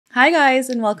Hi guys,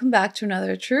 and welcome back to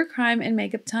another true crime and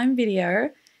makeup time video.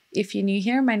 If you're new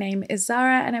here, my name is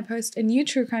Zara and I post a new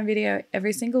true crime video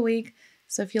every single week.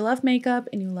 So if you love makeup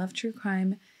and you love true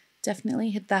crime, definitely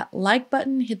hit that like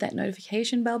button, hit that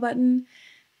notification bell button,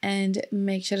 and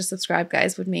make sure to subscribe,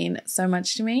 guys. Would mean so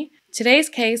much to me. Today's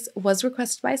case was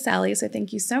requested by Sally, so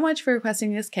thank you so much for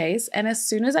requesting this case. And as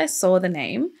soon as I saw the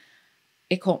name,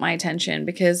 it caught my attention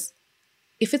because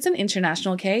if it's an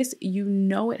international case, you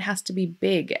know it has to be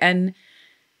big. And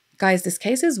guys, this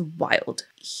case is wild.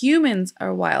 Humans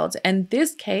are wild. And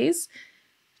this case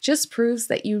just proves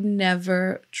that you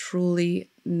never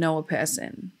truly know a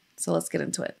person. So let's get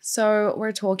into it. So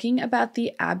we're talking about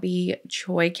the Abby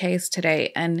Choi case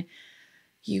today. And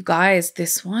you guys,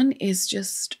 this one is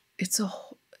just, it's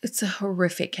a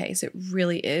horrific case. It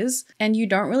really is. And you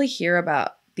don't really hear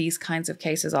about these kinds of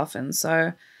cases often.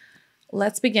 So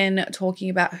let's begin talking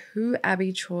about who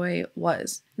Abby Choi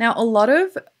was. Now, a lot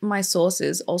of my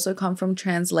sources also come from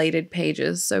translated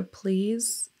pages, so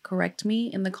please correct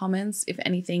me in the comments if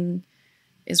anything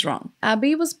is wrong.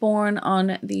 Abby was born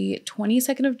on the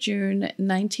 22nd of June,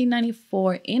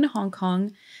 1994 in Hong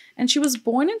Kong, and she was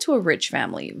born into a rich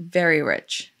family, very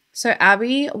rich. So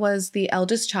Abby was the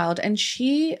eldest child, and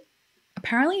she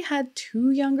apparently had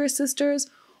 2 younger sisters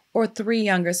or 3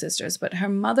 younger sisters, but her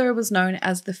mother was known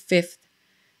as the 5th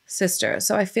sister.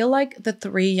 So I feel like the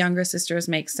 3 younger sisters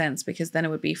make sense because then it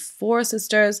would be 4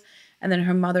 sisters and then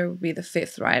her mother would be the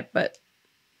 5th, right? But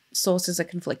sources are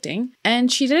conflicting.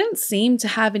 And she didn't seem to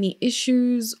have any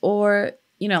issues or,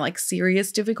 like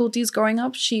serious difficulties growing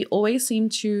up. She always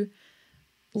seemed to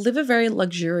live a very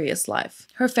luxurious life.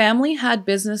 Her family had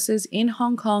businesses in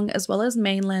Hong Kong as well as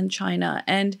mainland China,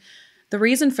 and the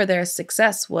reason for their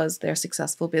success was their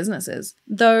successful businesses.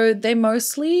 Though they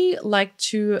mostly liked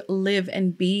to live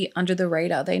and be under the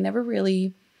radar, they never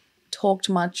really talked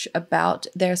much about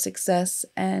their success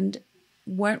and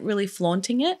weren't really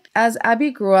flaunting it. As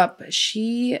Abby grew up,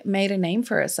 she made a name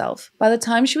for herself. By the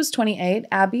time she was 28,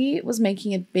 Abby was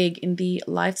making it big in the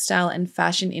lifestyle and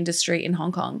fashion industry in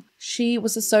Hong Kong. She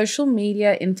was a social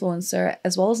media influencer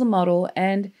as well as a model,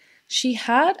 and she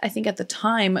had, I think at the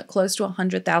time, close to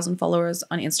 100,000 followers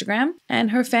on Instagram,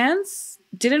 and her fans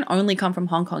didn't only come from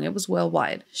Hong Kong, it was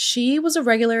worldwide. She was a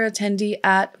regular attendee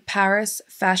at Paris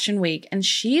Fashion Week, and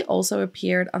she also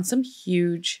appeared on some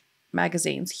huge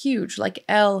magazines, huge, like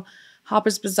Elle,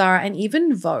 Harper's Bazaar, and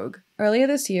even Vogue. Earlier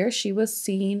this year, she was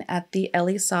seen at the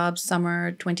Elie Saab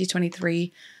Summer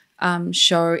 2023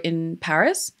 show in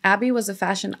Paris. Abby was a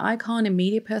fashion icon and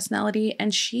media personality,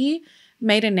 and she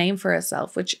made a name for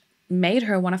herself, which made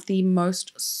her one of the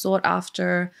most sought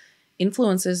after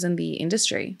influencers in the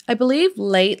industry. I believe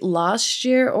late last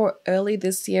year or early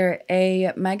this year,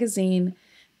 a magazine,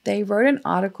 they wrote an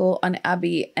article on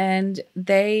Abby, and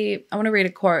I want to read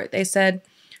a quote. They said,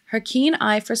 "Her keen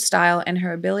eye for style and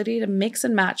her ability to mix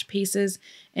and match pieces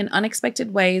in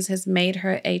unexpected ways has made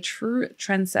her a true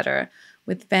trendsetter,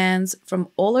 with fans from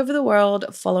all over the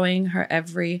world following her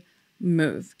every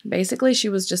move." Basically, she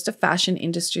was just a fashion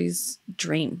industry's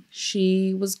dream.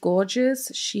 She was gorgeous.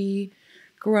 She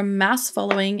grew a mass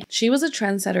following. She was a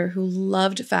trendsetter who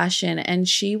loved fashion, and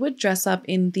she would dress up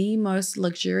in the most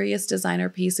luxurious designer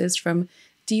pieces from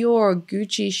Dior,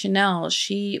 Gucci, Chanel.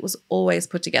 She was always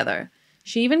put together.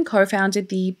 She even co-founded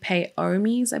the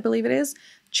Payomies, I believe it is,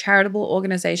 charitable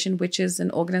organization, which is an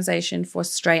organization for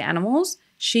stray animals.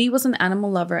 She was an animal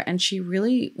lover and she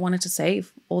really wanted to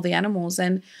save all the animals.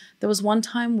 And there was one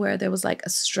time where there was like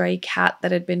a stray cat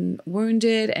that had been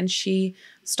wounded, and she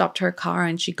stopped her car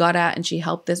and she got out and she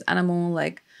helped this animal.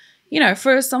 Like,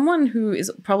 for someone who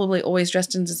is probably always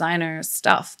dressed in designer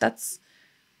stuff, that's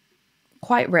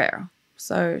quite rare.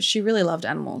 So she really loved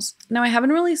animals. Now, I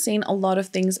haven't really seen a lot of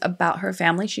things about her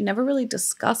family. She never really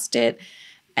discussed it.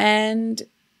 And,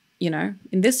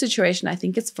 in this situation, I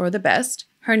think it's for the best.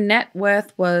 Her net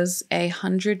worth was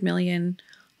 100 million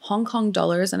Hong Kong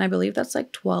dollars, and I believe that's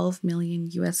like 12 million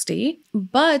USD.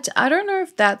 But I don't know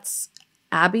if that's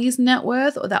Abby's net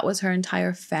worth or that was her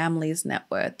entire family's net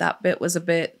worth. That bit was a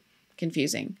bit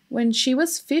confusing. When she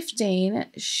was 15,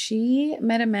 she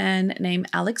met a man named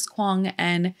Alex Kwong,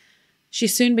 and she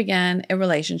soon began a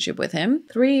relationship with him.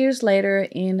 3 years later,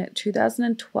 in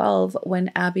 2012,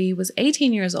 when Abby was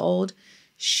 18 years old,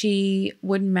 she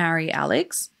would marry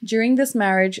Alex. During this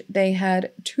marriage, they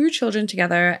had 2 children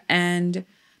together, and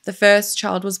the first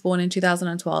child was born in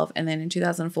 2012, and then in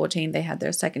 2014, they had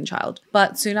their second child.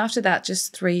 But soon after that,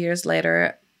 just 3 years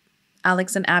later,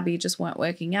 Alex and Abby just weren't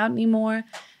working out anymore,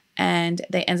 and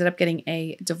they ended up getting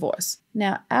a divorce.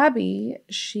 Now, Abby,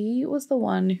 she was the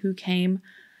one who came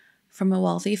from a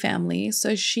wealthy family.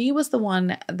 So she was the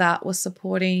one that was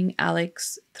supporting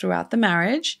Alex throughout the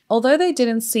marriage. Although they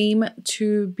didn't seem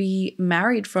to be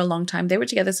married for a long time, they were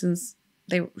together since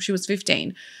she was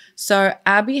 15. So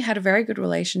Abby had a very good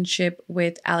relationship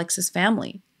with Alex's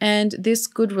family. And this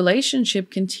good relationship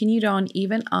continued on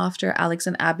even after Alex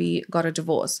and Abby got a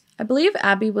divorce. I believe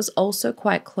Abby was also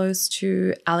quite close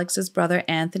to Alex's brother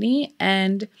Anthony.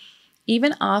 And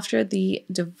even after the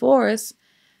divorce,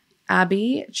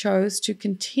 Abby chose to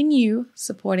continue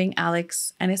supporting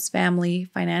Alex and his family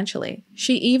financially.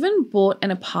 She even bought an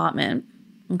apartment,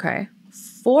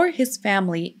 for his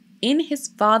family in his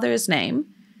father's name.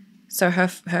 So her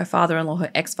father-in-law,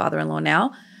 her ex-father-in-law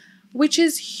now, which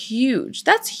is huge.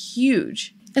 That's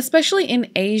huge, especially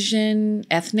in Asian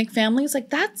ethnic families. Like,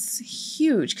 that's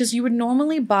huge, because you would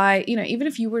normally buy, even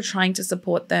if you were trying to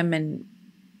support them and,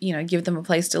 give them a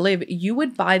place to live, you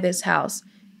would buy this house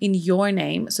in your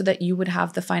name so that you would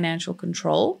have the financial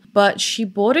control. But she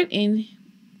bought it in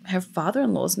her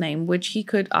father-in-law's name, which he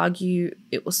could argue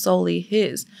it was solely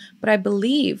his. But I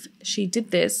believe she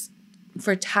did this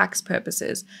for tax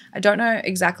purposes. I don't know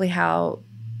exactly how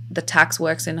the tax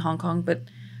works in Hong Kong, but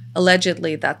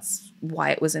allegedly that's why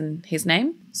it was in his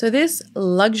name. So this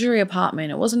luxury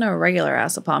apartment, it wasn't a regular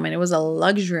ass apartment, it was a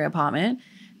luxury apartment,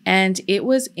 and it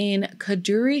was in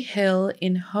Kadoorie Hill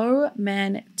in Ho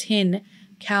Man Tin,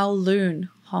 Kowloon,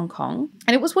 Hong Kong.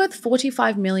 And it was worth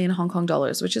 45 million Hong Kong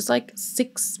dollars, which is like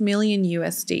 6 million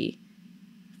USD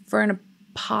for an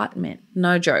apartment.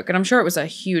 No joke. And I'm sure it was a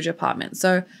huge apartment.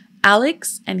 So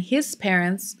Alex and his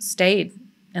parents stayed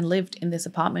and lived in this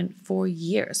apartment for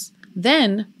years.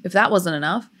 Then, if that wasn't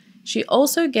enough, she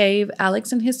also gave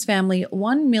Alex and his family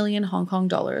 1 million Hong Kong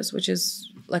dollars, which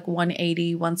is like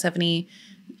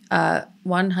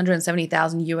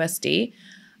 170,000 USD,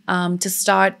 to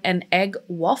start an egg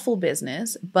waffle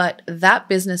business. But that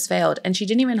business failed, and she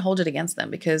didn't even hold it against them,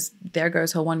 because there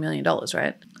goes her $1 million,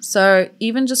 right? So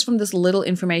even just from this little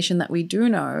information that we do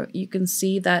know, you can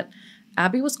see that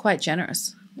Abby was quite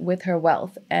generous with her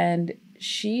wealth, and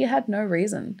she had no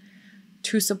reason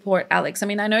to support Alex. I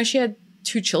mean, I know she had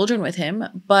 2 children with him,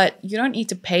 but you don't need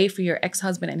to pay for your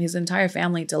ex-husband and his entire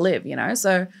family to live,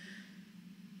 So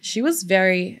she was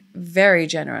very, very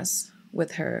generous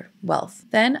with her wealth.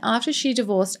 Then after she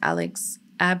divorced Alex,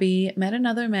 Abby met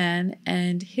another man,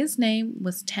 and his name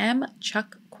was Tam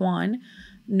Chuk Kwan,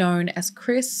 known as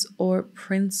Chris or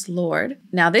Prince Lord.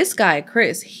 Now this guy,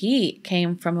 Chris, he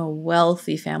came from a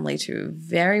wealthy family too,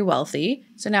 very wealthy.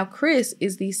 So now Chris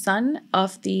is the son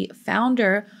of the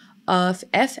founder of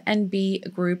F&B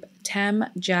group Tam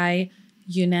Jai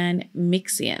Yunnan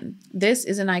Mixian. This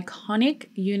is an iconic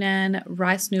Yunnan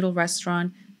rice noodle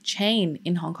restaurant chain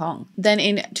in Hong Kong. Then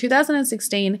in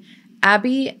 2016,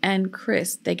 Abby and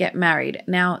Chris, they get married.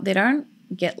 Now they don't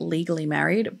get legally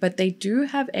married, but they do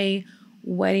have a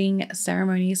wedding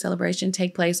ceremony celebration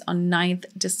take place on 9th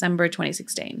December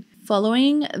 2016.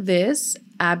 Following this,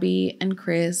 Abby and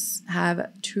Chris have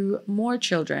 2 more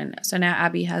children. So now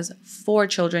Abby has 4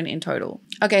 children in total.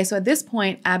 Okay, so at this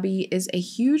point, Abby is a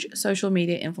huge social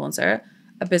media influencer,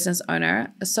 a business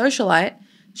owner, a socialite.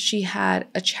 She had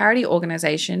a charity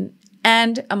organization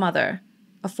and a mother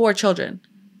of 4 children.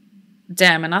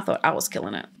 Damn, and I thought I was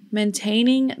killing it.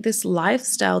 Maintaining this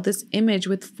lifestyle, this image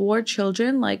with 4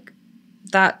 children, like,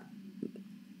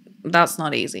 that's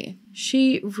not easy.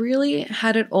 She really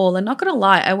had it all. And not gonna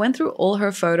lie, I went through all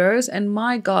her photos, and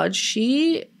my God,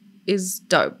 she is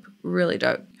dope, really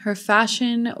dope. Her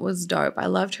fashion was dope. I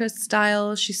loved her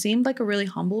style. She seemed like a really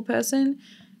humble person,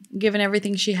 given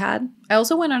everything she had. I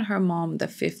also went on her mom, the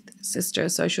 5th sister,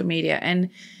 social media, and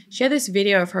she had this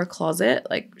video of her closet,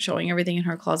 like showing everything in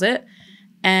her closet.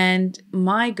 And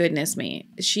my goodness me,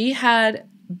 she had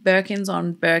Birkins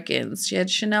on Birkins. She had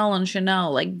Chanel on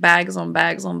Chanel, like bags on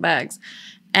bags on bags.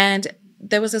 And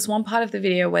there was this one part of the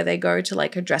video where they go to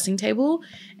like her dressing table,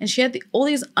 and she had all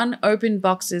these unopened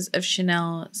boxes of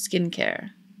Chanel skincare.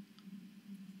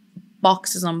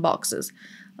 Boxes on boxes.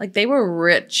 Like, they were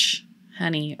rich,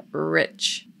 honey,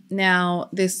 rich. Now,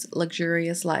 this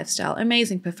luxurious lifestyle,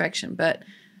 amazing perfection, but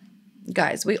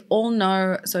guys, we all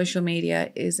know social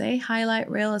media is a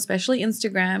highlight reel, especially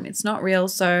Instagram. It's not real,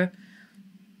 so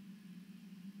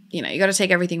you got to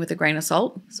take everything with a grain of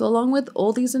salt. So along with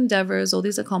all these endeavors, all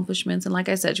these accomplishments, and like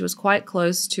I said, she was quite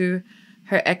close to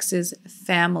her ex's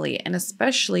family, and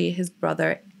especially his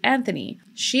brother Anthony.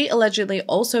 She allegedly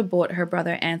also bought her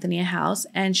brother Anthony a house,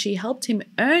 and she helped him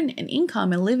earn an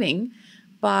income, a living,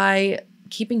 by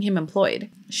keeping him employed.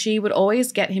 She would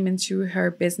always get him into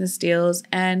her business deals,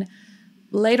 and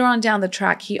later on down the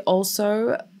track, he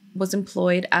also was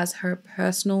employed as her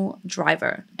personal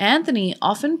driver. Anthony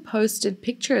often posted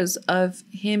pictures of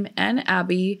him and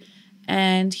Abby,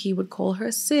 and he would call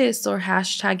her sis or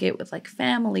hashtag it with like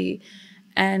family,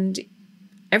 and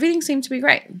everything seemed to be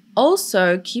great.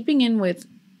 Also, keeping in with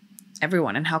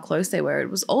everyone and how close they were, it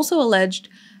was also alleged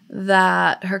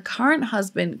that her current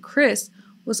husband, Chris,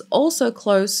 was also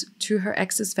close to her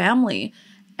ex's family,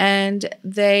 and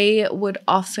they would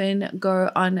often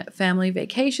go on family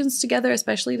vacations together,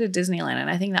 especially to Disneyland. And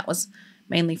I think that was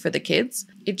mainly for the kids.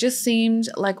 It just seemed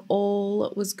like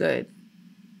all was good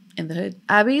in the hood.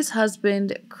 Abby's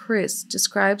husband, Chris,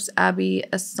 describes Abby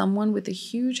as someone with a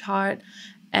huge heart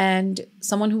and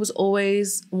someone who was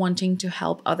always wanting to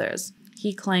help others.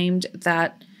 He claimed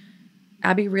that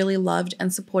Abby really loved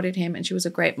and supported him, and she was a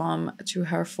great mom to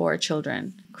her 4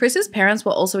 children. Chris's parents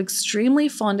were also extremely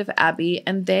fond of Abby,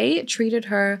 and they treated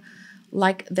her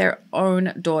like their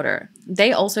own daughter.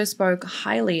 They also spoke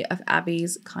highly of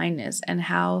Abby's kindness and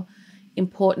how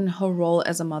important her role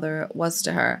as a mother was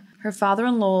to her. Her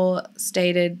father-in-law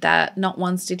stated that not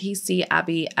once did he see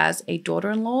Abby as a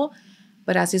daughter-in-law,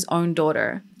 but as his own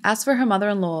daughter. As for her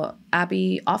mother-in-law,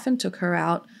 Abby often took her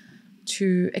out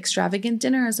to extravagant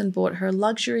dinners and bought her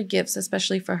luxury gifts,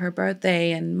 especially for her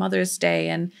birthday and Mother's Day.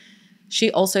 And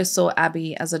she also saw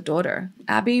Abby as a daughter.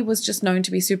 Abby was just known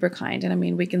to be super kind. And I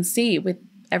mean, we can see with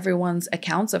everyone's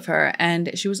accounts of her.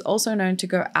 And she was also known to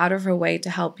go out of her way to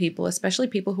help people, especially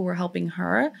people who were helping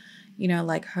her, you know,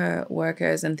 like her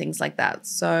workers and things like that.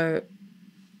 So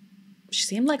she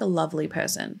seemed like a lovely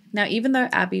person. Now, even though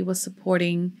Abby was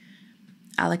supporting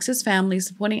Alex's family,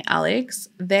 supporting Alex,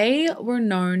 they were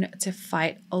known to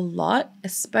fight a lot,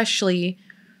 especially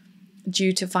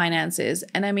due to finances.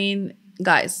 And I mean,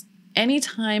 guys,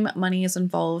 anytime money is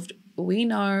involved, we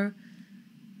know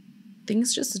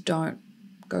things just don't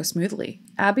go smoothly.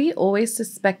 Abby always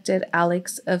suspected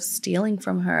Alex of stealing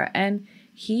from her, and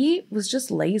he was just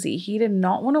lazy. He did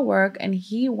not want to work, and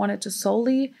he wanted to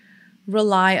solely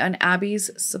rely on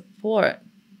Abby's support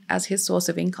as his source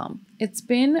of income. It's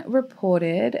been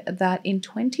reported that in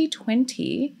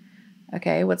 2020,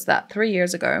 okay, what's that, 3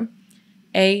 years ago,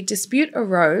 a dispute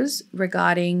arose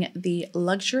regarding the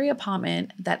luxury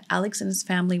apartment that Alex and his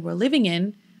family were living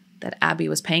in that Abby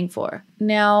was paying for.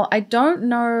 Now, I don't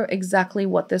know exactly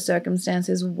what the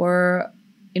circumstances were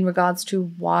in regards to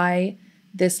why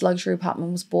this luxury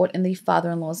apartment was bought in the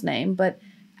father-in-law's name, but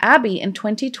Abby in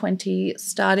 2020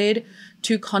 started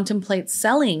to contemplate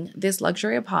selling this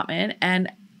luxury apartment,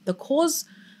 and the cause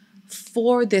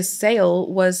for this sale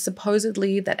was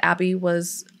supposedly that Abby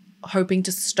was hoping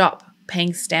to stop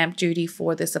paying stamp duty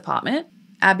for this apartment.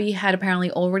 Abby had apparently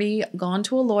already gone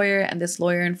to a lawyer, and this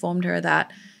lawyer informed her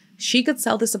that she could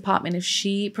sell this apartment if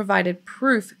she provided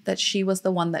proof that she was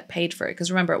the one that paid for it, because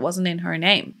remember, it wasn't in her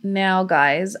name. Now,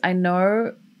 guys, I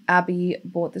know Abby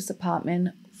bought this apartment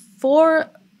for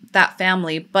that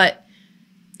family, but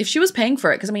if she was paying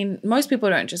for it, because I mean, most people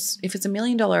don't just, if it's $1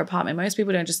 million apartment, most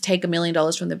people don't just take $1 million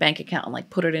from the bank account and like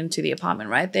put it into the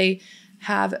apartment, right? They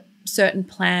have certain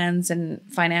plans and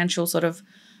financial sort of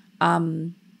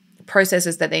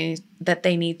processes that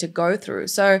they need to go through.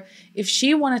 So if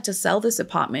she wanted to sell this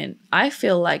apartment, I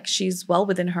feel like she's well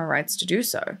within her rights to do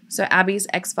so. So Abby's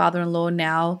ex-father-in-law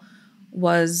now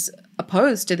was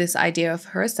opposed to this idea of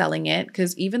her selling it,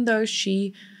 because even though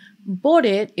she bought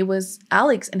it, it was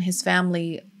Alex and his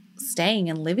family staying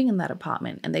and living in that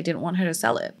apartment, and they didn't want her to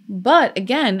sell it. But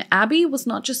again, Abby was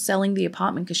not just selling the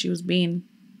apartment because she was being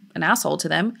an asshole to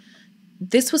them.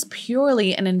 This was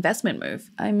purely an investment move.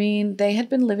 I mean, they had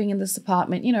been living in this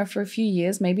apartment, you know, for a few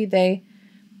years. Maybe they,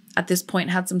 at this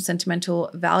point, had some sentimental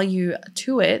value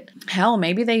to it. Hell,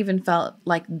 maybe they even felt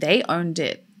like they owned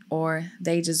it or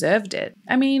they deserved it.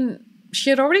 I mean,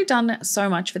 she had already done so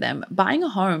much for them. Buying a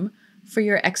home for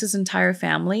your ex's entire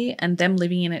family and them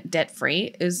living in it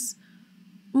debt-free is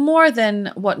more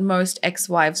than what most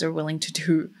ex-wives are willing to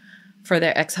do for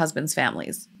their ex-husbands'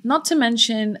 families. Not to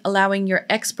mention allowing your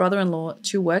ex-brother-in-law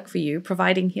to work for you,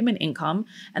 providing him an income,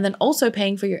 and then also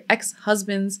paying for your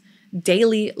ex-husband's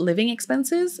daily living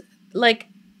expenses. Like,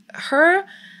 her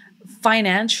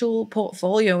financial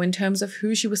portfolio in terms of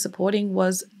who she was supporting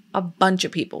was a bunch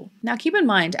of people. Now, keep in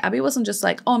mind, Abby wasn't just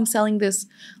like, oh, I'm selling this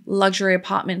luxury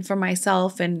apartment for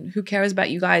myself and who cares about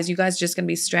you guys? You guys are just going to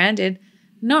be stranded.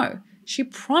 No, she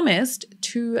promised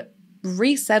to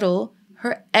resettle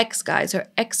her ex, guys, her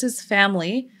ex's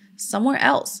family somewhere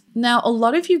else. Now, a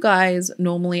lot of you guys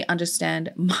normally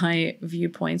understand my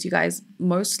viewpoints. You guys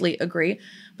mostly agree,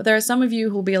 but there are some of you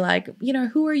who'll be like, you know,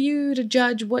 who are you to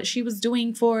judge what she was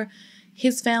doing for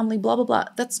his family, blah, blah, blah.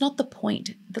 That's not the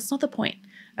point. That's not the point.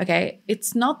 Okay,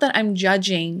 it's not that I'm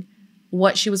judging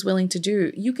what she was willing to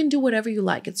do. You can do whatever you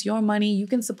like. It's your money. You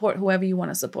can support whoever you want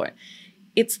to support.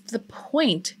 It's the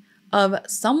point of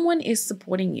someone is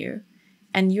supporting you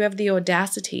and you have the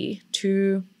audacity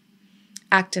to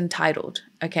act entitled,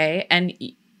 okay? And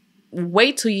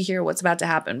wait till you hear what's about to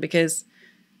happen, because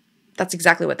that's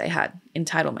exactly what they had,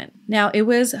 entitlement. Now, it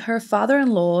was her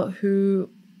father-in-law who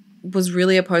was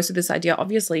really opposed to this idea,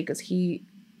 obviously, because he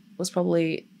was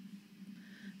probably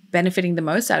benefiting the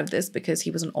most out of this because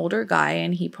he was an older guy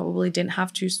and he probably didn't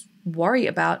have to worry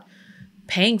about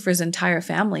paying for his entire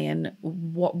family and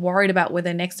worried about where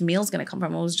their next meal is going to come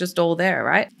from. It was just all there,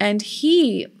 right? And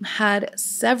he had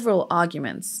several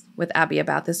arguments with Abby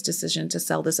about this decision to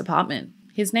sell this apartment.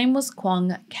 His name was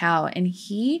Kwong Kao, and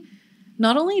he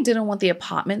not only didn't want the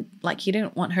apartment, like he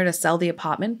didn't want her to sell the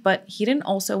apartment, but he didn't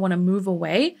also want to move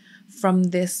away from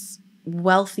this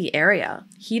wealthy area.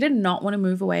 He did not want to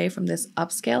move away from this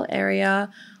upscale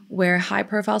area where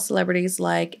high-profile celebrities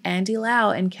like Andy Lau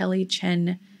and Kelly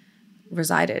Chen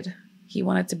resided. He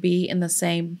wanted to be in the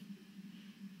same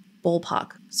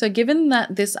ballpark. So given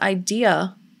that this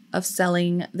idea of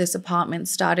selling this apartment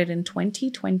started in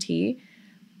 2020,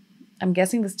 I'm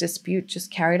guessing this dispute just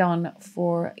carried on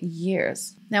for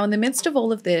years. Now, in the midst of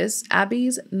all of this,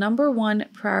 Abby's number one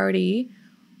priority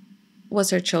was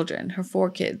her children, her 4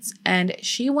 kids, and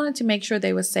she wanted to make sure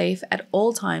they were safe at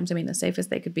all times. I mean, as safe as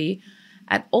they could be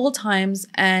at all times.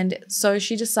 And so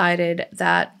she decided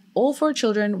that all 4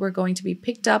 children were going to be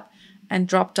picked up and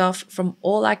dropped off from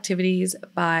all activities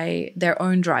by their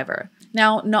own driver.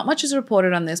 Now, not much is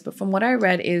reported on this, but from what I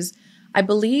read is, I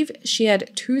believe she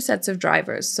had 2 sets of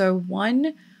drivers. So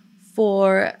one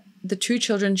for the 2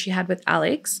 children she had with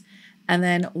Alex, and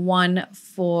then one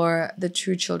for the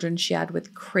 2 children she had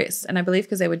with Chris. And I believe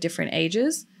because they were different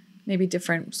ages, maybe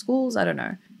different schools, I don't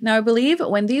know. Now, I believe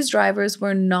when these drivers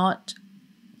were not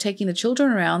taking the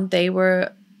children around, they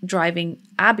were driving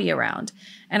Abby around.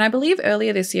 And I believe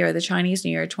earlier this year, the Chinese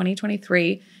New Year,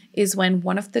 2023, is when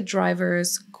one of the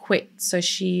drivers quit. So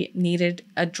she needed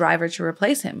a driver to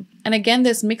replace him. And again,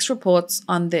 there's mixed reports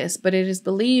on this, but it is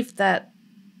believed that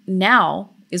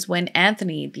now is when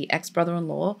Anthony, the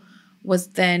ex-brother-in-law, was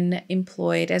then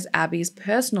employed as Abby's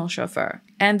personal chauffeur.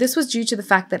 And this was due to the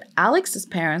fact that Alex's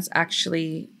parents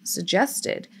actually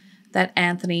suggested that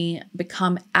Anthony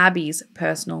become Abby's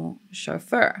personal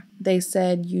chauffeur. They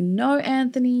said, you know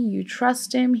Anthony, you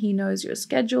trust him, he knows your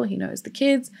schedule, he knows the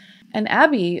kids. And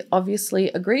Abby obviously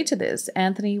agreed to this.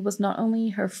 Anthony was not only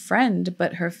her friend,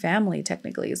 but her family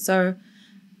technically. So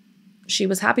she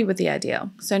was happy with the idea.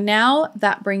 So now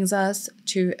that brings us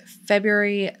to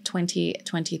February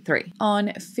 2023. On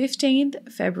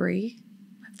 15th February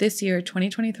this year,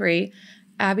 2023,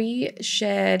 Abby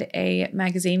shared a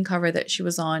magazine cover that she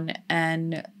was on,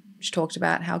 and she talked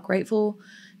about how grateful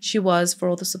she was for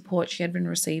all the support she had been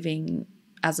receiving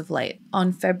as of late.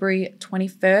 On February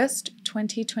 21st,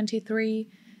 2023,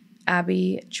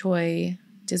 Abby Choi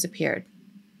disappeared.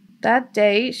 That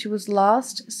day, she was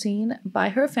last seen by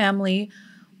her family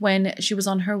when she was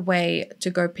on her way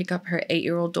to go pick up her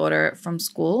 8-year-old daughter from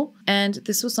school. And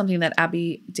this was something that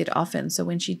Abby did often. So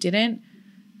when she didn't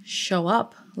show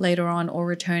up later on or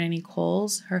return any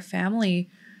calls, her family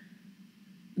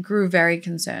grew very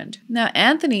concerned. Now,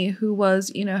 Anthony, who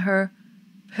was, her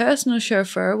personal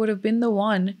chauffeur, would have been the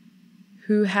one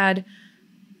who had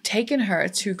taken her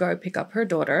to go pick up her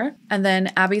daughter. And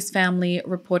then Abby's family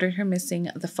reported her missing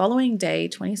the following day,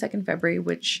 22nd February,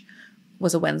 which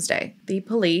was a Wednesday. The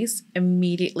police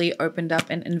immediately opened up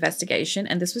an investigation,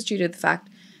 and this was due to the fact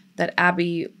that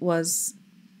Abby was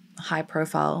a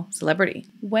high-profile celebrity.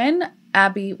 When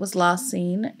Abby was last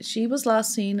seen, she was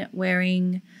last seen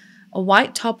wearing a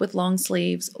white top with long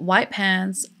sleeves, white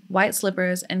pants, white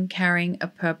slippers, and carrying a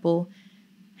purple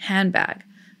handbag.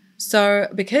 So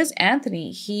because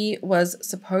Anthony, he was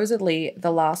supposedly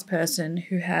the last person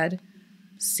who had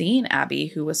seen Abby,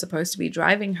 who was supposed to be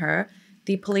driving her,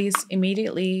 the police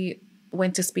immediately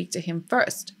went to speak to him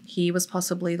first. He was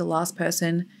possibly the last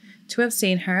person to have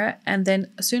seen her. And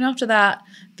then soon after that,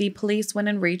 the police went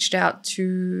and reached out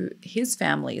to his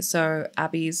family, so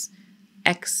Abby's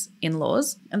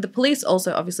ex-in-laws. And the police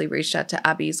also obviously reached out to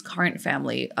Abby's current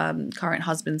family, current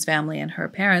husband's family and her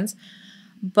parents.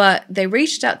 But they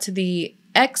reached out to the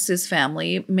ex's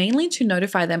family mainly to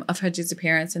notify them of her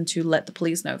disappearance and to let the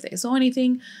police know if they saw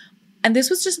anything. And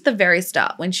this was just at the very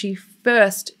start when she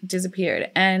first disappeared.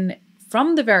 And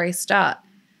from the very start,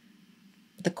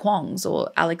 the Kwongs, or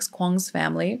Alex Kwong's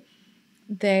family,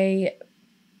 they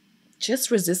just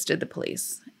resisted the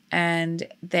police, and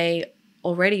they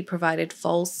already provided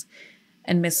false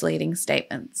and misleading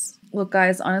statements. Look,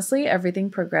 guys, honestly, everything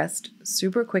progressed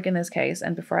super quick in this case.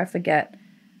 And before I forget,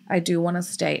 I do want to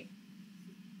state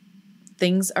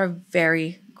things are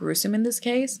very gruesome in this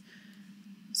case.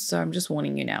 So I'm just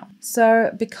warning you now.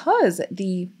 So because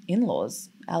the in-laws,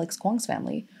 Alex Kwong's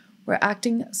family, were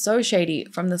acting so shady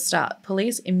from the start,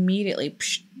 police immediately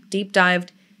deep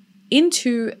dived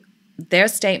into their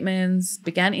statements,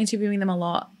 began interviewing them a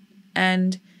lot,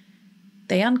 and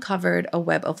they uncovered a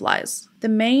web of lies. The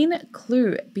main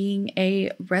clue being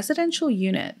a residential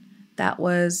unit that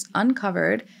was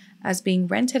uncovered as being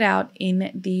rented out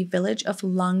in the village of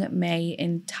Lung Mei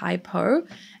in Tai Po.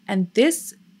 And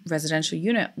this residential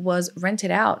unit was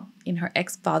rented out in her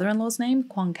ex-father-in-law's name,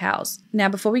 Kwong Kao's. Now,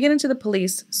 before we get into the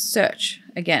police search,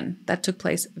 again, that took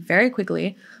place very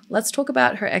quickly, let's talk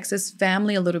about her ex's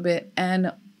family a little bit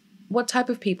and what type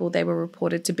of people they were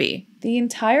reported to be. The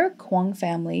entire Kwong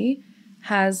family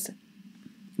has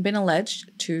been alleged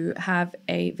to have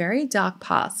a very dark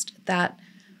past that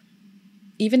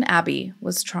even Abby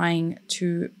was trying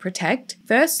to protect.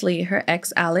 Firstly, her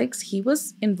ex Alex, he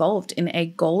was involved in a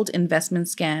gold investment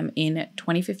scam in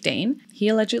 2015. He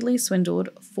allegedly swindled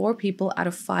 4 people out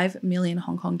of 5 million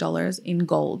Hong Kong dollars in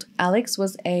gold. Alex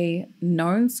was a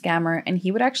known scammer, and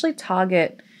he would actually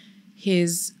target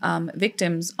his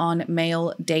victims on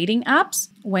male dating apps.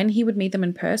 When he would meet them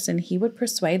in person, he would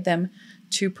persuade them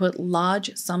to put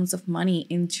large sums of money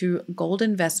into gold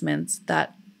investments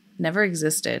that never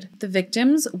existed. The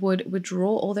victims would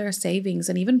withdraw all their savings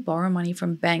and even borrow money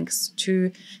from banks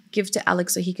to give to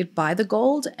Alex so he could buy the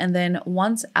gold. And then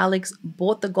once Alex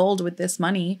bought the gold with this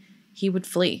money, he would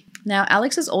flee. Now,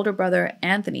 Alex's older brother,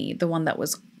 Anthony, the one that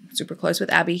was super close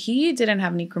with Abby, he didn't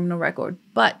have any criminal record,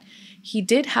 but he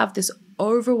did have this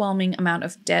overwhelming amount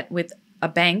of debt with a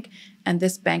bank, and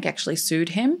this bank actually sued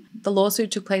him. The lawsuit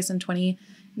took place in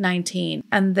 2019.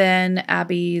 And then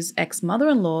Abby's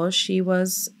ex-mother-in-law, she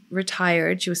was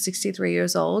retired. She was 63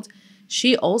 years old.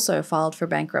 She also filed for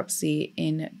bankruptcy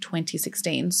in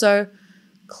 2016. So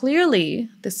clearly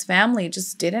this family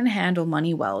just didn't handle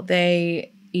money well.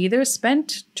 They either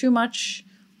spent too much,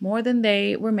 more than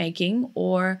they were making,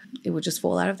 or it would just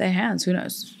fall out of their hands. Who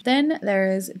knows? Then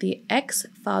there is the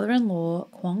ex-father-in-law,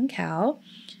 Kwong Kao.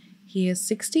 He is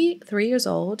 63 years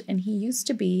old, and he used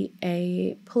to be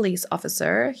a police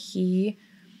officer. He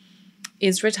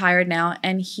is retired now,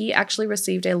 and he actually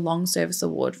received a long service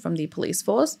award from the police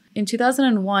force. In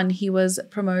 2001, he was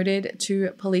promoted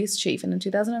to police chief, and in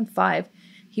 2005,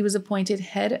 he was appointed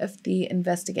head of the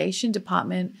investigation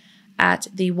department at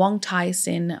the Wong Tai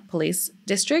Sin Police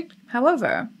District.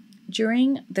 However,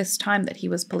 during this time that he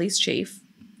was police chief,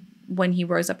 when he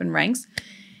rose up in ranks,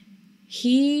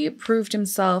 he proved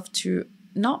himself to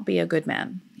not be a good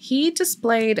man. He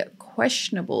displayed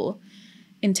questionable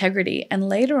integrity, and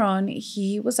later on,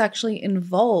 he was actually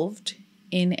involved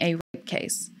in a rape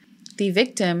case. The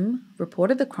victim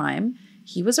reported the crime,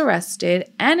 he was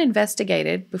arrested and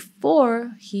investigated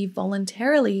before he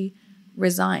voluntarily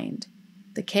resigned.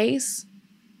 The case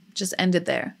just ended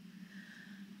there.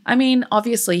 I mean,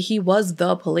 obviously, he was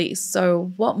the police,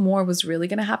 so what more was really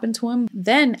going to happen to him?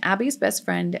 Then Abby's best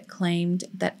friend claimed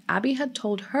that Abby had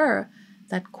told her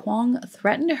that Kwong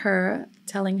threatened her,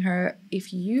 telling her,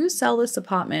 if you sell this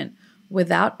apartment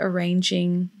without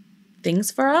arranging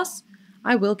things for us,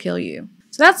 I will kill you.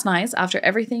 So that's nice. After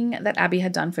everything that Abby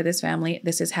had done for this family,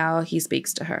 this is how he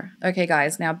speaks to her. Okay,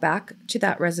 guys, now back to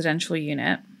that residential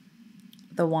unit,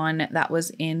 the one that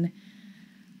was in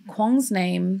Kwong's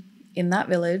name in that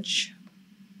village.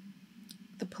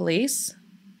 The police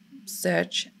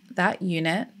search that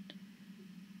unit,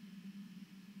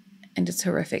 and it's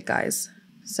horrific, guys.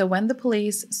 So when the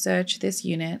police searched this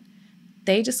unit,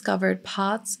 they discovered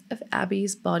parts of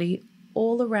Abby's body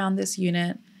all around this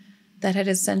unit that had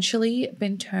essentially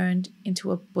been turned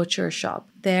into a butcher shop.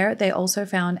 There, they also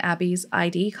found Abby's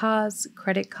ID cards,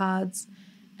 credit cards,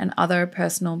 and other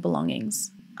personal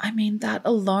belongings. I mean, that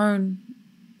alone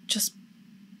just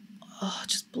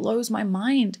blows my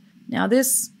mind. Now,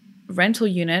 this rental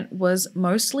unit was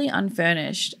mostly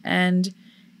unfurnished, and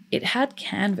it had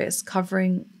canvas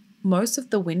covering most of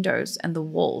the windows and the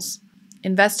walls.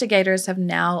 Investigators have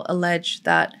now alleged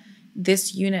that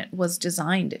this unit was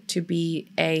designed to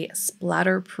be a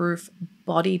splatter-proof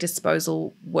body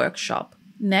disposal workshop.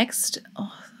 Next,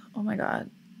 oh my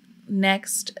God.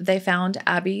 Next, they found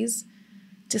Abby's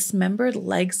dismembered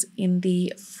legs in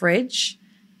the fridge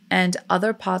and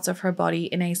other parts of her body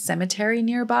in a cemetery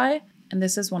nearby. And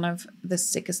this is one of the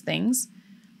sickest things.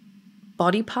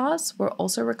 Body parts were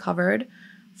also recovered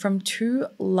from 2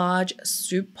 large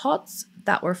soup pots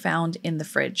that were found in the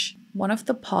fridge. One of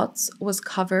the pots was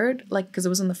covered, because it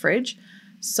was in the fridge,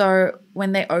 So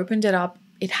when they opened it up,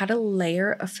 it had a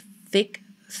layer of thick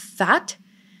fat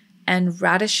and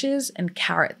radishes and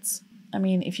carrots. I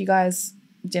mean, if you guys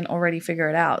didn't already figure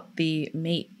it out, the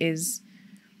meat is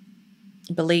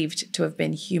believed to have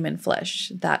been human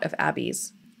flesh, that of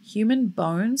Abby's. Human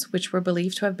bones, which were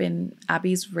believed to have been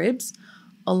Abby's ribs,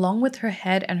 along with her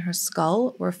head and her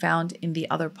skull, were found in the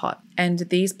other pot. And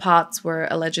these parts were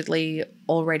allegedly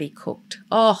already cooked.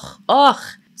 Ugh.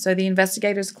 So the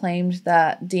investigators claimed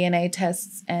that DNA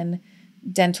tests and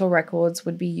dental records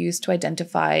would be used to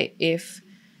identify if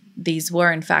these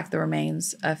were in fact the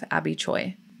remains of Abby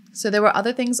Choi. So there were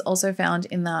other things also found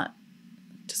in that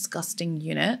disgusting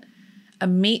unit. A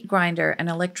meat grinder, an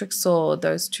electric saw,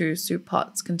 those 2 soup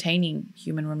pots containing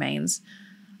human remains,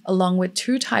 along with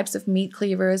 2 types of meat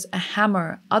cleavers, a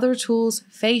hammer, other tools,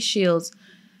 face shields,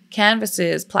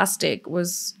 canvases, plastic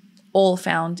was all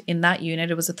found in that unit.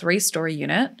 It was a 3-story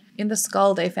unit. In the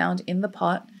skull they found in the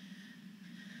pot,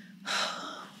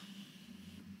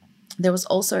 there was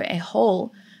also a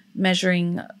hole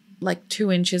measuring like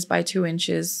 2 inches by 2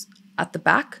 inches at the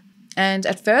back. And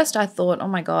at first I thought, oh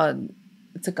my God,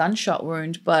 it's a gunshot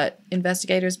wound, but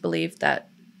investigators believe that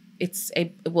it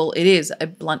is a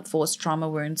blunt force trauma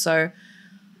wound. So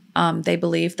they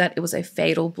believe that it was a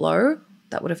fatal blow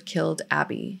that would have killed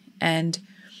Abby. And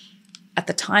at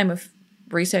the time of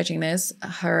researching this,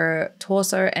 her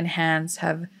torso and hands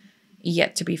have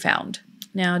yet to be found.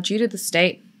 Now, due to the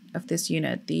state of this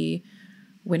unit, the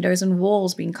windows and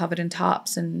walls being covered in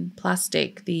tarps and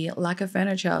plastic, the lack of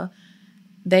furniture,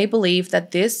 they believe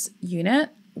that this unit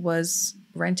was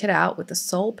rented out with the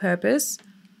sole purpose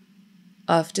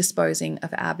of disposing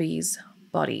of Abby's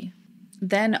body.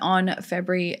 Then on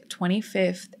February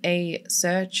 25th, a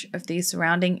search of the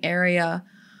surrounding area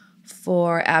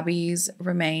for Abby's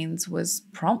remains was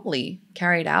promptly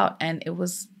carried out, and it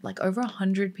was like over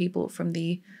 100 people from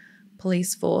the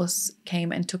police force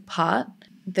came and took part.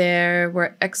 There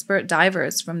were expert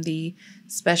divers from the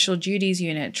Special Duties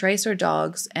Unit, tracer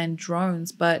dogs, and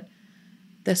drones, but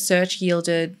the search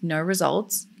yielded no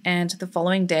results. And the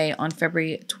following day, on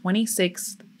February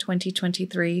 26th,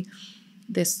 2023,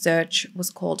 this search was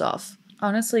called off.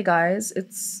 Honestly, guys,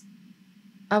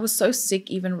 I was so sick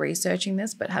even researching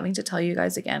this, but having to tell you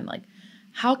guys again, like,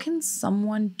 how can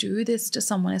someone do this to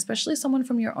someone, especially someone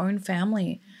from your own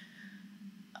family?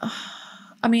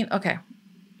 I mean, okay,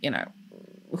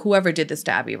 whoever did this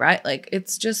to Abby, right? Like,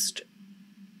 it's just,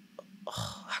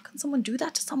 how can someone do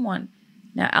that to someone?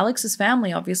 Now, Alex's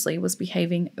family obviously was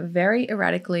behaving very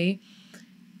erratically,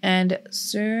 and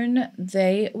soon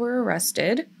they were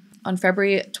arrested. On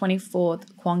February 24th,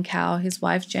 Kwon Kao, his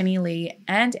wife Jenny Lee,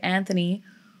 and Anthony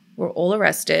were all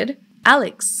arrested.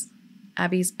 Alex,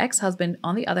 Abby's ex-husband,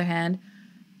 on the other hand,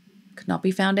 could not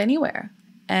be found anywhere.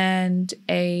 And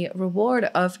a reward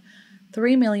of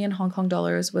 3 million Hong Kong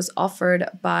dollars was offered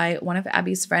by one of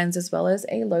Abby's friends as well as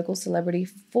a local celebrity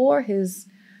for his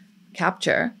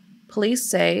capture. Police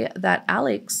say that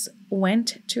Alex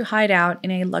went to hide out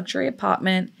in a luxury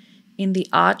apartment in the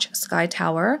Arch Sky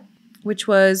Tower, which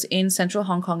was in central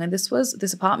Hong Kong. And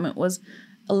this apartment was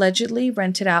allegedly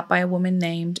rented out by a woman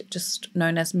just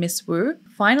known as Miss Wu.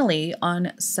 Finally,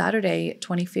 on Saturday,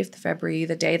 25th February,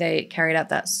 the day they carried out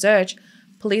that search,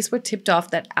 police were tipped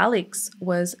off that Alex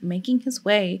was making his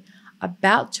way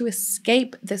about to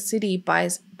escape the city by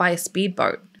a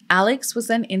speedboat. Alex was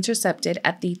then intercepted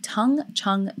at the Tung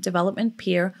Chung Development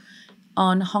Pier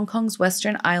on Hong Kong's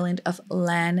western island of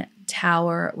Lan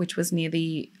Tower, which was near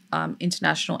the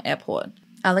international airport.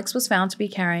 Alex was found to be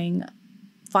carrying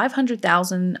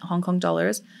 500,000 Hong Kong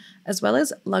dollars, as well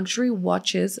as luxury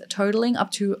watches totaling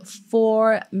up to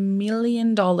 $4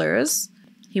 million.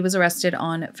 He was arrested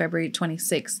on February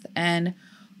 26th, and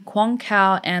Kwon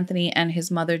Kao, Anthony, and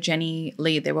his mother, Jenny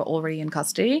Lee, they were already in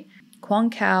custody.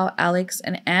 Kwon Kao, Alex,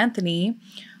 and Anthony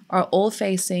are all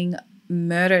facing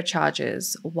murder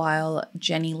charges, while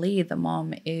Jenny Lee, the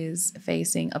mom, is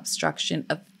facing obstruction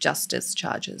of justice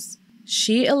charges.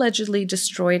 She allegedly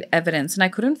destroyed evidence, and I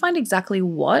couldn't find exactly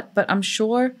what, but I'm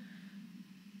sure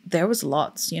there was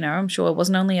lots, I'm sure it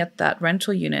wasn't only at that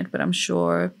rental unit, but I'm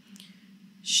sure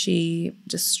she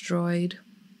destroyed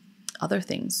other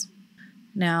things.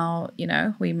 Now,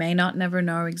 we may not never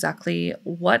know exactly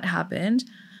what happened,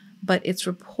 but it's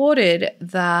reported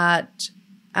that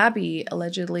Abby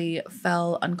allegedly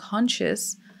fell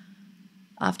unconscious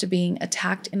after being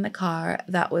attacked in the car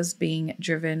that was being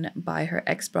driven by her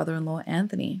ex-brother-in-law,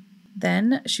 Anthony.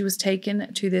 Then she was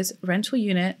taken to this rental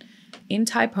unit in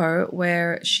Tai Po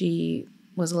where she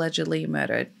was allegedly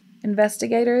murdered.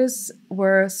 Investigators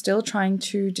were still trying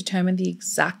to determine the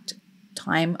exact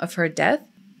time of her death,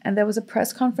 And there was a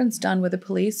press conference done with the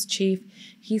police chief.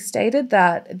 He stated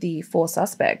that the 4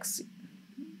 suspects,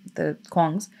 the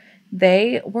Kwongs,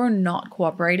 they were not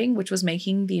cooperating, which was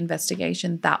making the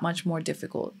investigation that much more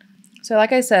difficult. So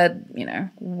like I said,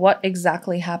 what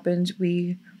exactly happened,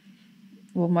 we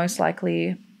will most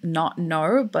likely not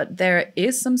know, but there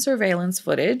is some surveillance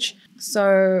footage.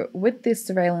 So with this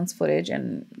surveillance footage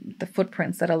and the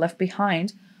footprints that are left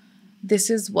behind,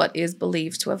 this is what is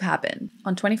believed to have happened.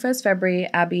 On 21st February,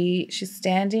 Abby, she's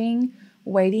standing,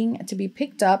 waiting to be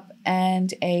picked up,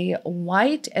 and a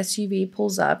white SUV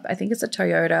pulls up. I think it's a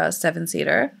Toyota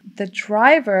 7-seater. The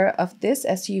driver of this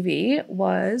SUV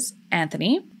was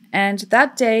Anthony. And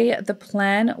that day, the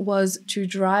plan was to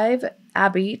drive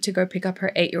Abby to go pick up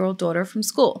her 8-year-old daughter from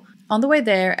school. On the way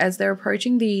there, as they're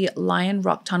approaching the Lion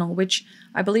Rock Tunnel, which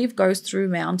I believe goes through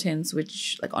mountains,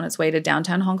 which on its way to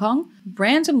downtown Hong Kong,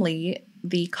 randomly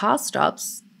the car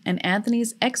stops and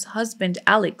Anthony's ex-husband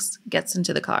Alex gets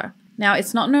into the car. Now,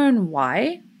 it's not known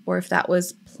why or if that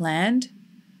was planned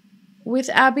with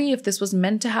Abby, if this was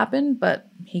meant to happen, but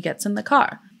he gets in the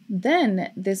car.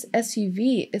 Then this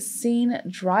SUV is seen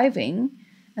driving,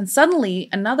 and suddenly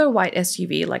another white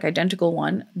SUV, identical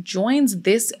one, joins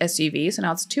this SUV. So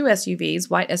now it's 2 SUVs,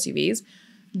 white SUVs,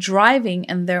 driving,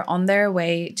 and they're on their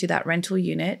way to that rental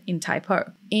unit in Tai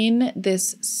Po. In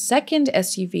this second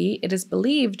SUV, it is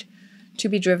believed to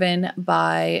be driven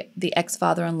by the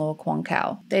ex-father-in-law Kwon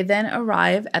Kao. They then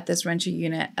arrive at this rental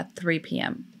unit at 3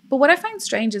 p.m. But what I find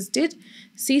strange is, did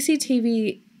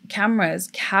CCTV cameras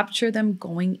capture them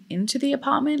going into the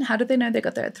apartment? How did they know they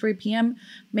got there at 3 p.m.?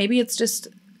 Maybe it's just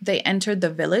they entered the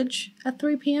village at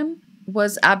 3 p.m.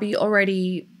 Was Abby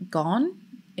already gone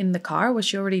in the car? Was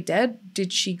she already dead?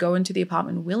 Did she go into the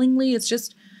apartment willingly? It's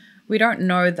just, we don't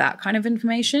know that kind of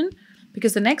information,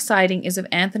 because the next sighting is of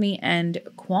Anthony and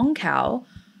Kwon Kao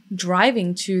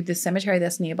driving to the cemetery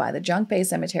that's nearby, the Junk Bay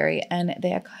Cemetery, and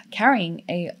they are carrying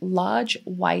a large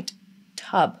white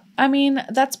tub. I mean,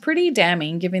 that's pretty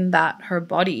damning given that her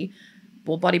body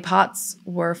parts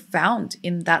were found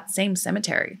in that same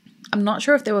cemetery. I'm not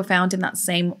sure if they were found in that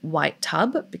same white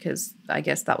tub, because I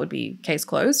guess that would be case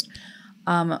closed,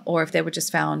 or if they were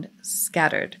just found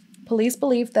scattered. Police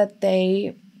believe that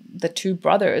the 2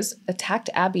 brothers attacked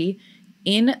Abby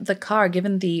in the car,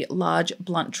 given the large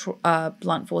blunt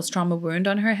force trauma wound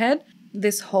on her head.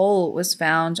 This hole was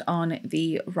found on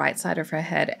the right side of her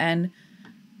head, and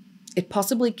it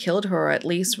possibly killed her, or at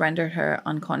least rendered her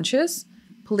unconscious.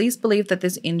 Police believe that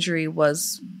this injury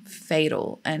was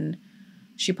fatal, and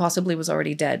she possibly was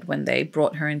already dead when they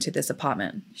brought her into this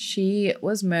apartment. She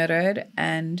was murdered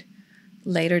and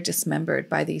later dismembered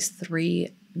by these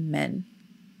 3 men.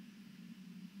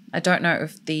 I don't know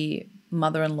if the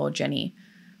mother-in-law Jenny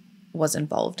was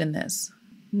involved in this.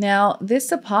 Now, this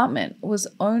apartment was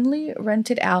only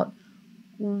rented out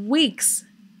weeks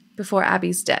before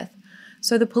Abby's death.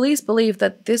 So the police believe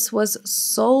that this was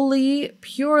solely,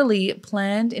 purely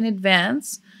planned in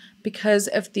advance because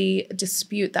of the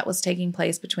dispute that was taking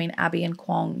place between Abby and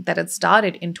Kwon that had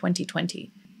started in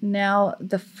 2020. Now,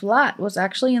 the flat was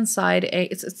actually inside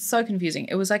it's so confusing.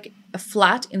 It was like a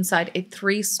flat inside a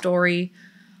 3-story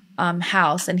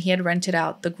house, and he had rented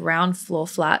out the ground floor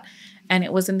flat, and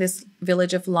it was in this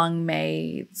village of Lung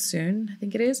Mei Soon, I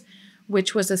think it is,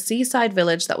 which was a seaside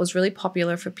village that was really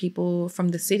popular for people from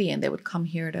the city, and they would come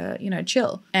here to,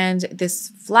 chill. And this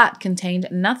flat contained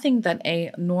nothing that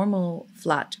a normal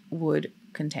flat would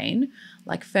contain,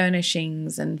 like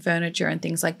furnishings and furniture and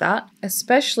things like that,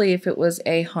 especially if it was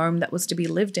a home that was to be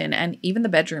lived in, and even the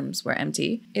bedrooms were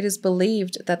empty. It is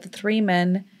believed that the 3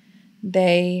 men,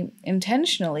 they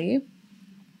intentionally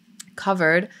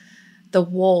covered the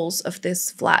walls of this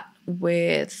flat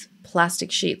with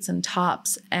plastic sheets and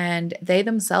tarps, and they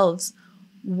themselves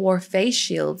wore face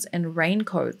shields and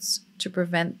raincoats to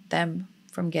prevent them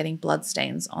from getting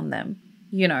bloodstains on them,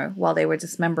 while they were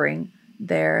dismembering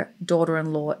their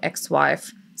daughter-in-law,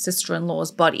 ex-wife,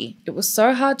 sister-in-law's body. It was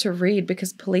so hard to read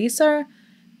because police are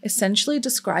essentially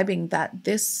describing that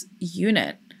this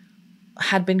unit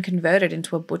had been converted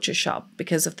into a butcher shop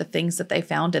because of the things that they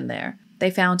found in there. They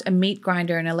found a meat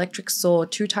grinder, an electric saw,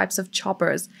 2 types of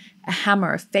choppers, a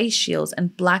hammer, face shields,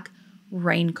 and black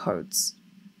raincoats.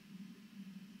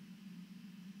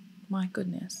 My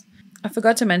goodness. I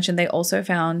forgot to mention they also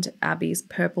found Abby's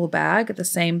purple bag, the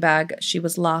same bag she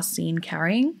was last seen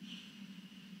carrying.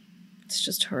 It's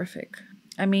just horrific.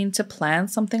 I mean, to plan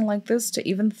something like this, to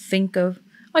even think of,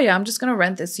 oh yeah, I'm just going to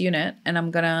rent this unit and I'm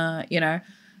going to,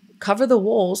 cover the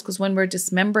walls, because when we're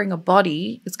dismembering a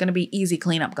body, it's going to be easy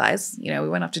cleanup, guys. We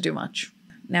won't have to do much.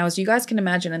 Now, as you guys can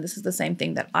imagine, and this is the same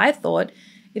thing that I thought,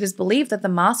 It is believed that the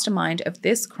mastermind of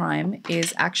this crime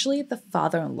is actually the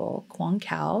father-in-law, Kwon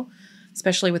Kao,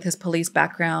 especially with his police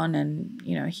background, and,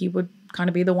 you know, he would kind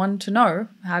of be the one to know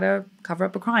how to cover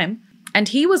up a crime. And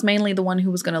he was mainly the one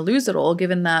who was going to lose it all,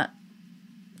 given that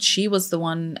Abby was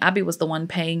the one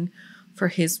paying for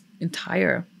his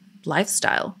entire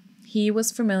lifestyle. He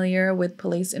was familiar with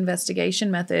police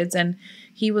investigation methods, and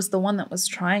he was the one that was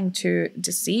trying to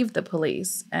deceive the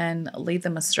police and lead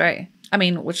them astray. I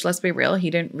mean, which, let's be real, he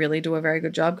didn't really do a very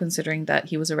good job considering that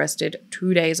he was arrested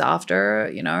 2 days after,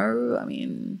 you know, I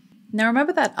mean. Now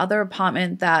remember that other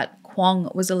apartment that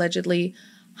Kwong was allegedly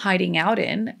hiding out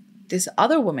in? This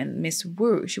other woman, Miss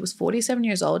Wu, she was 47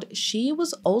 years old. She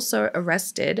was also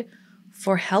arrested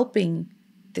for helping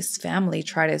this family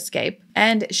try to escape.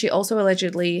 And she also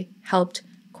allegedly helped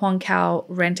Kwon Kao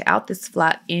rent out this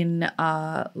flat in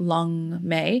Long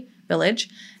Mei village,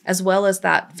 as well as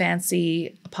that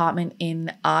fancy apartment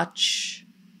in Arch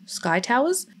Sky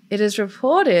Towers. It is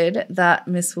reported that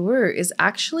Miss Wu is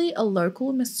actually a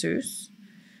local masseuse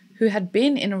who had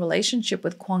been in a relationship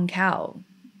with Kwon Kao,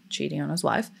 cheating on his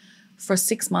wife, for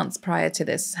 6 months prior to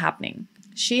this happening.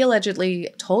 She allegedly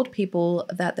told people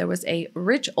that there was a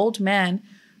rich old man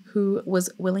who was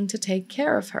willing to take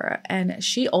care of her, and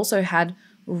she also had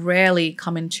rarely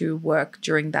come into work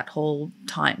during that whole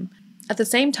time. At the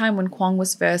same time, when Kwong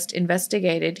was first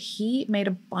investigated, he made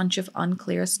a bunch of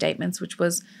unclear statements, which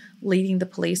was leading the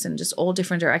police in just all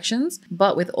different directions.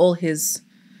 But with all his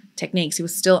techniques, he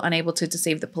was still unable to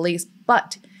deceive the police.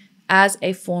 But as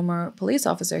a former police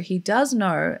officer, he does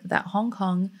know that Hong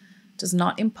Kong does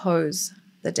not impose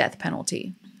the death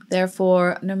penalty.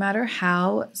 Therefore, no matter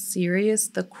how serious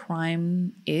the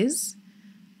crime is,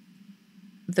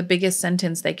 the biggest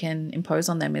sentence they can impose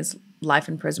on them is life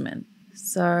imprisonment.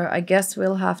 So I guess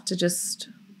we'll have to just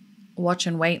watch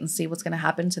and wait and see what's going to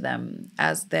happen to them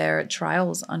as their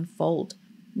trials unfold.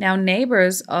 Now,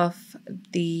 neighbors of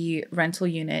the rental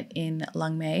unit in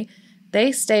Lang Mei,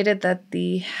 they stated that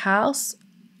the house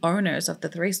owners of the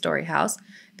 3-story house,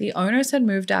 the owners had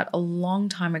moved out a long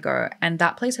time ago, and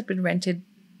that place had been rented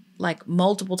like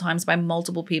multiple times by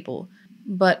multiple people.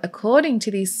 But according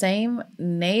to these same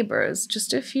neighbors,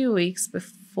 just a few weeks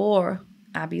before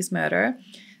Abby's murder,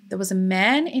 there was a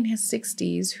man in his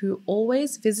 60s who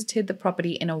always visited the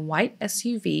property in a white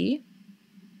SUV,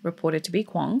 reported to be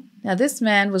Kwong. Now, this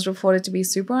man was reported to be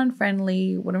super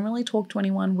unfriendly, wouldn't really talk to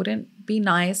anyone, wouldn't be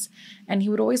nice, and he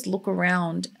would always look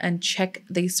around and check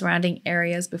the surrounding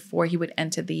areas before he would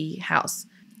enter the house.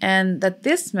 And that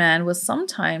this man was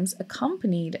sometimes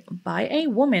accompanied by a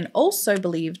woman also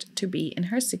believed to be in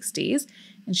her 60s,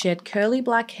 and she had curly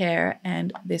black hair,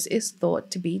 and this is thought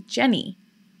to be Jenny,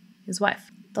 his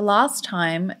wife. The last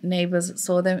time neighbors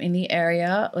saw them in the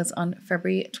area was on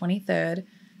February 23rd,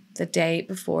 the day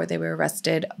before they were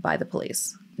arrested by the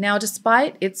police. Now,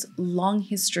 despite its long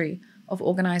history of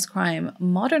organized crime,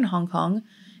 modern Hong Kong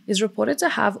is reported to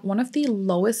have one of the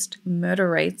lowest murder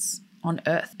rates on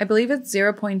earth. I believe it's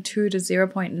 0.2 to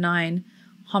 0.9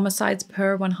 homicides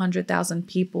per 100,000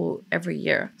 people every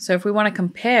year. So if we want to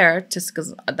compare, just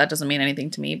because that doesn't mean anything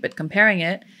to me, but comparing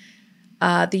it,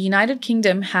 the United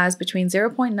Kingdom has between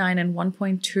 0.9 and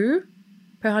 1.2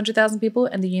 per 100,000 people,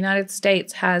 and the United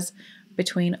States has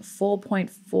between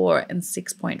 4.4 and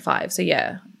 6.5. So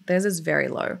yeah, theirs is very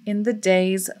low. In the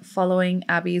days following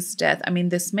Abby's death, I mean,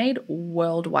 this made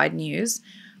worldwide news.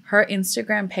 Her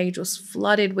Instagram page was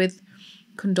flooded with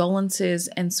condolences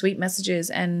and sweet messages,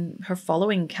 and her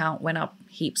following count went up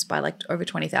heaps by like over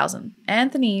 20,000.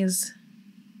 Anthony's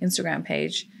Instagram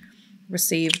page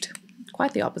received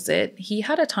quite the opposite. He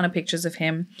had a ton of pictures of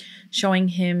him showing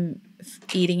him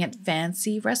eating at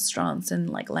fancy restaurants and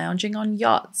like lounging on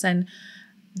yachts, and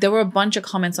there were a bunch of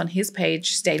comments on his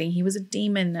page stating he was a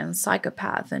demon and a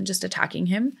psychopath and just attacking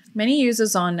him. Many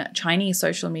users on Chinese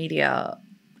social media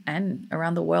and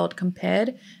around the world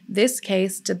compared this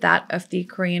case to that of the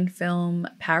Korean film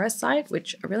Parasite,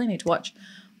 which I really need to watch.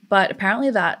 But apparently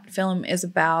that film is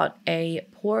about a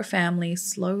poor family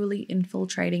slowly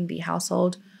infiltrating the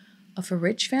household of a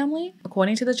rich family.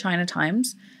 According to the China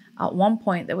Times, at one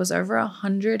point there was over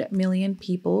 100 million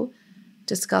people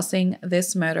discussing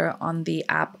this murder on the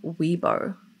app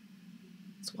Weibo.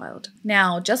 It's wild.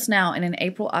 Now, just now in an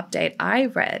April update, I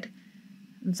read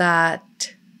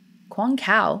that Kwon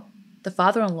Kao, the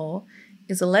father-in-law,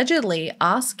 is allegedly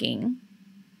asking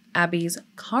Abby's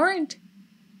current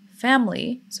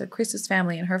family, so Chris's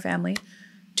family and her family,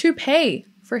 to pay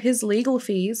for his legal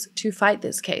fees to fight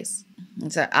this case.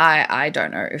 And so I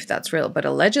don't know if that's real, but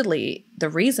allegedly the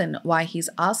reason why he's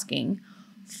asking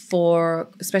for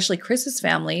especially Chris's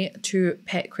family to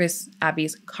pay Chris,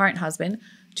 Abby's current husband,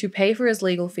 to pay for his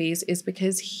legal fees is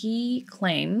because he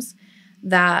claims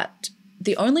that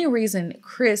the only reason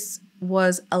Chris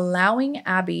was allowing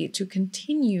Abby to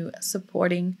continue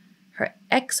supporting her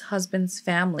ex-husband's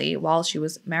family while she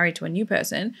was married to a new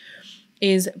person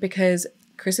is because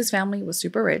Chris's family was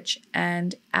super rich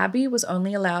and Abby was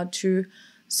only allowed to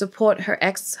support her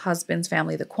ex-husband's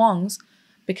family, the Kwongs,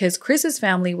 because Chris's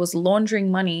family was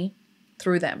laundering money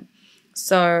through them.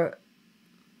 So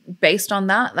based on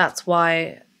that, that's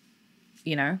why,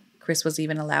 you know, Chris was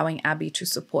even allowing Abby to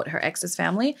support her ex's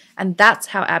family. And that's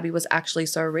how Abby was actually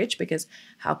so rich, because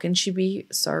how can she be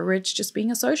so rich just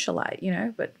being a socialite, you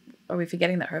know? But are we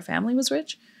forgetting that her family was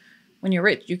rich? When you're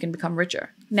rich, you can become richer.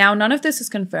 Now, none of this is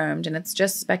confirmed and it's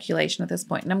just speculation at this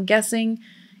point. And I'm guessing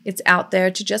it's out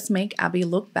there to just make Abby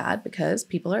look bad because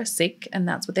people are sick and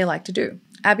that's what they like to do.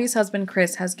 Abby's husband,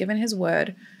 Chris, has given his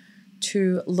word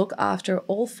to look after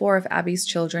all 4 of Abby's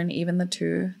children, even the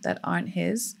 2 that aren't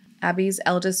his. Abby's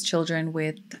eldest children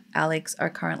with Alex are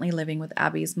currently living with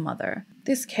Abby's mother.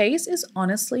 This case is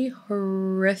honestly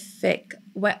horrific.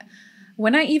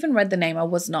 When I even read the name, I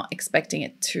was not expecting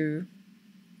it to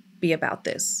be about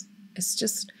this. It's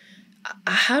just,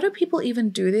 how do people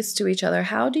even do this to each other?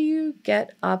 How do you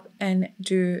get up and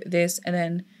do this and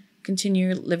then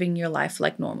continue living your life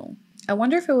like normal? I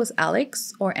wonder if it was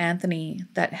Alex or Anthony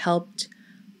that helped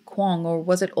Kwong, or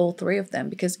was it all 3 of them?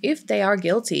 Because if they are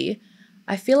guilty,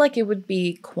 I feel like it would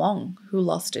be Kwong who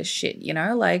lost his shit, you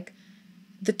know? Like,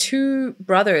 the 2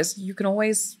 brothers, you can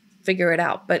always figure it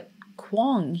out. But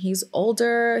Kwong, he's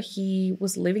older. He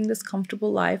was living this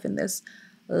comfortable life in this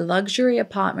luxury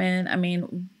apartment. I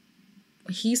mean,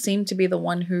 he seemed to be the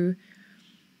one who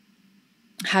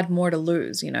had more to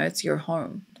lose, you know? It's your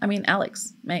home. I mean,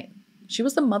 Alex, mate, she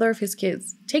was the mother of his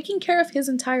kids, taking care of his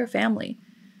entire family.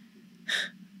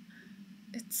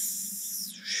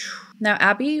 Now,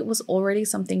 Abby was already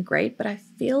something great, but I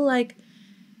feel like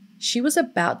she was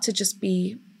about to just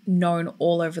be known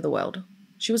all over the world.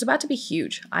 She was about to be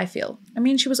huge, I feel. I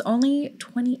mean, she was only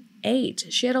 28.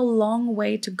 She had a long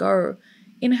way to go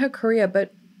in her career,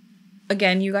 but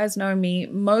again, you guys know me,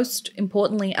 most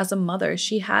importantly as a mother,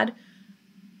 she had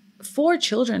 4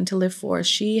 children to live for.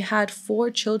 She had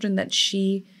 4 children that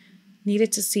she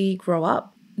needed to see grow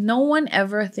up. No one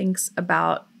ever thinks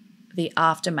about the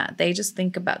aftermath. They just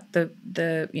think about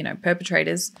the you know,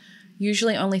 perpetrators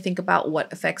usually only think about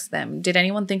what affects them. Did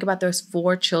anyone think about those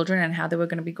 4 children and how they were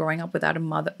going to be growing up without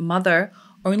a mother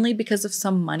only because of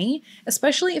some money?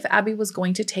 Especially if Abby was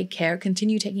going to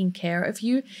continue taking care of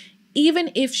you,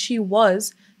 even if she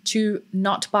was to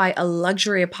not buy a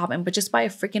luxury apartment, but just buy a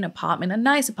freaking apartment, a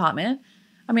nice apartment.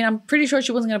 I mean, I'm pretty sure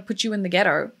she wasn't going to put you in the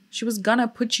ghetto. She was going to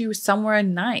put you somewhere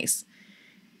nice.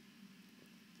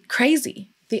 Crazy.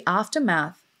 The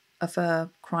aftermath of a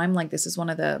crime like this is one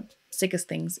of the sickest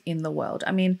things in the world.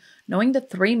 I mean, knowing that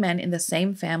 3 men in the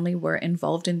same family were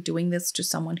involved in doing this to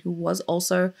someone who was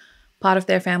also part of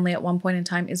their family at one point in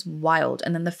time is wild.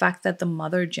 And then the fact that the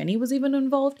mother, Jenny, was even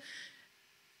involved.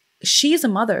 She's a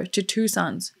mother to 2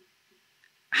 sons.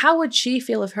 How would she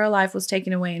feel if her life was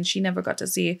taken away and she never got to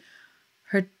see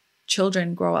her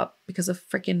children grow up because of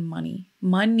freaking money?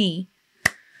 Money.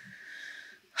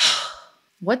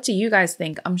 What do you guys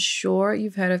think? I'm sure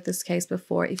you've heard of this case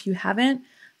before. If you haven't,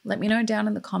 let me know down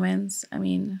in the comments. I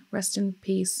mean, rest in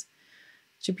peace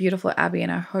to beautiful Abby,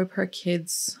 and I hope her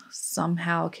kids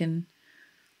somehow can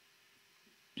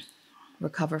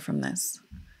recover from this.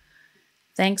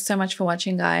 Thanks so much for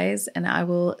watching, guys, and I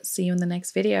will see you in the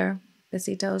next video.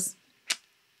 Besitos.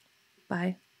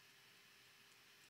 Bye.